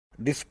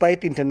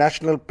Despite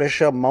international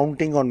pressure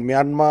mounting on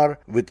Myanmar,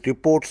 with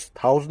reports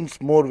thousands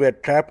more were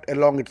trapped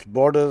along its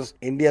borders,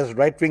 India's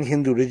right-wing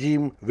Hindu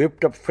regime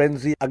whipped up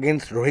frenzy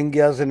against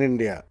Rohingyas in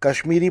India.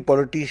 Kashmiri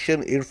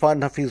politician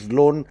Irfan Hafiz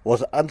Lone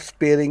was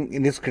unsparing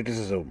in his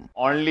criticism.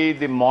 Only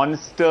the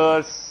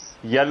monsters,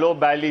 yellow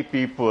belly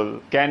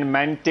people can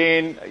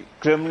maintain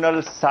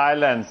criminal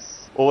silence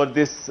over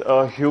this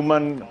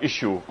human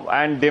issue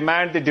and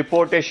demand the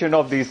deportation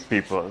of these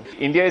people.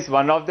 India is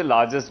one of the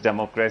largest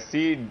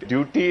democracies.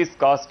 Duty is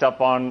cast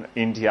upon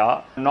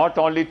India not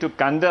only to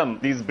condemn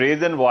these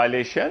brazen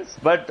violations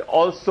but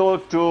also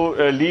to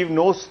leave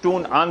no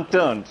stone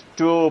unturned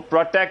to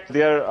protect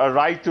their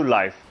right to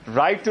life.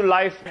 Right to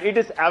life, it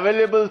is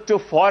available to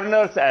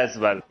foreigners as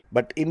well.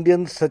 But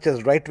Indians such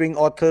as right-wing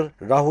author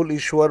Rahul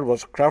Ishwar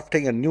was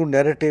crafting a new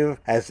narrative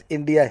as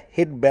India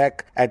hit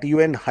back at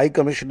UN High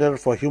Commissioner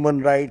for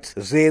Human Rights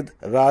Zaid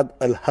Rad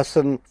Al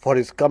Hassan for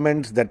his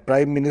comments that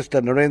Prime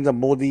Minister Narendra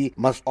Modi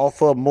must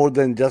offer more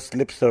than just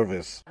lip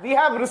service. We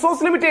have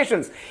resource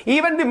limitations.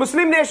 Even the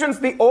Muslim nations,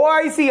 the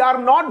OIC,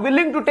 are not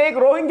willing to take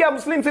Rohingya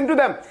Muslims into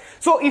them.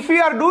 So if we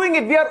are doing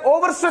it, we are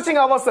overstretching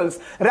ourselves.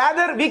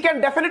 Rather, we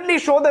can definitely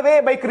show the way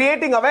by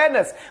creating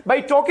awareness,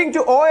 by talking to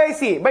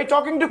OIC, by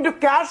talking to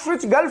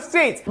cash-rich Gulf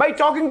states, by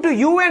talking to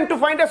UN to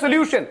find a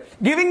solution.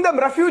 Giving them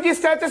refugee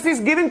status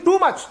is giving too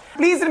much.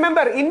 Please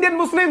remember, Indian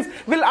Muslims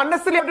will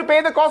unnecessarily have to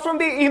pay the cost from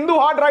the Hindu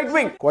hard right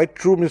wing. Quite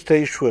true, Mr.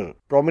 Ishwar.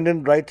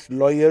 Prominent rights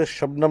lawyer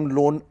Shabnam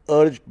Lone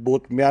urged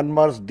both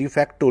Myanmar's de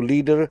facto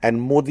leader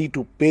and Modi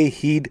to pay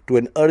heed to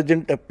an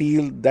urgent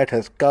appeal that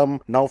has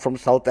come now from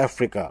South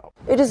Africa.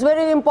 It is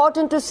very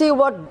important to see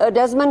what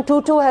Desmond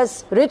Tutu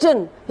has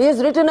written. He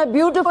has written a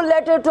beautiful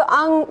letter to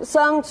Aung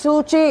San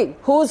Suu Kyi,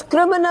 whose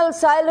criminal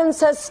silence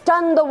has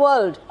stunned the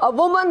world. A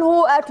woman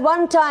who at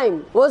one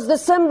time was the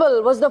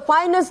symbol, was the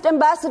finest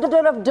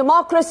ambassador of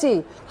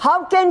democracy.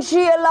 How can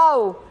she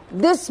allow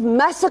this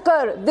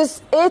massacre,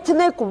 this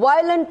ethnic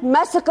violent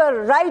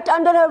massacre right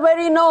under her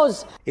very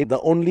nose? The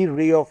only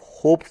ray of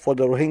hope for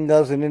the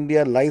Rohingyas in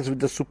India lies with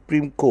the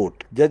Supreme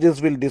Court.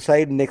 Judges will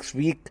decide next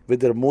week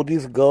whether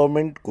Modi's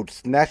government could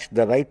snatch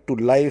the right to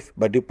life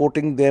by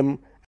deporting them